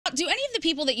do any of the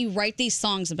people that you write these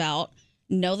songs about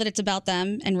know that it's about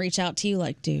them and reach out to you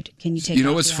like, dude, can you take You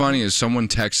know what's funny is someone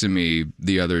texted me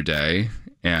the other day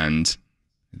and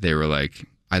they were like,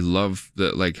 I love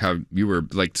how you were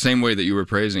like the same way that you were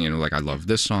praising it. Like, I love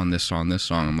this song, this song, this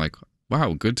song. I'm like,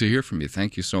 wow, good to hear from you.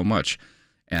 Thank you so much.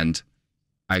 And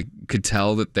I could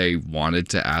tell that they wanted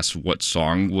to ask what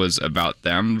song was about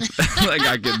them.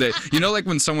 Like like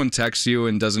when someone texts you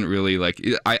and doesn't really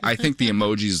I think the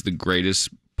emoji is the greatest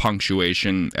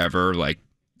punctuation ever. Like,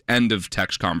 end of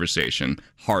text conversation.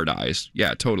 Hard eyes.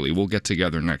 Yeah, totally. We'll get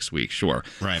together next week. Sure.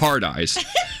 Right. Hard eyes.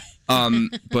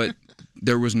 But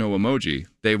there was no emoji.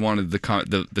 They wanted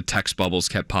the text bubbles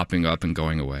kept popping up and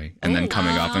going away, and then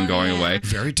coming up and going away.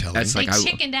 Very telling. That's They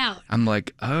chickened out. I'm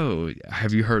like, oh,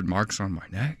 have you heard Marks on My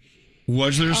Neck?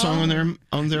 Was there a song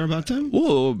on there about them?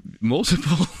 Oh,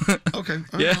 multiple. Okay.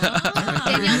 Yeah.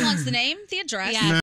 Danielle wants the name, the address. Yeah.